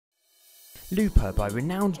Lupa by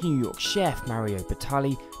renowned New York chef Mario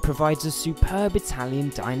Batali provides a superb Italian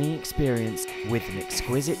dining experience with an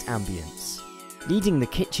exquisite ambience. Leading the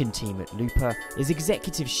kitchen team at Lupa is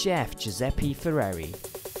executive chef Giuseppe Ferreri.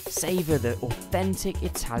 Savour the authentic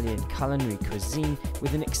Italian culinary cuisine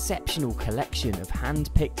with an exceptional collection of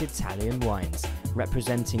hand-picked Italian wines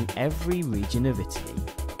representing every region of Italy.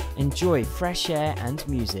 Enjoy fresh air and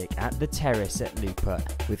music at the terrace at Lupa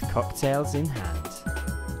with cocktails in hand.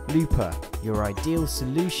 Lupa, your ideal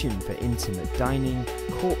solution for intimate dining,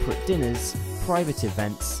 corporate dinners, private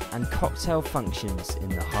events and cocktail functions in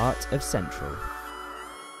the heart of Central.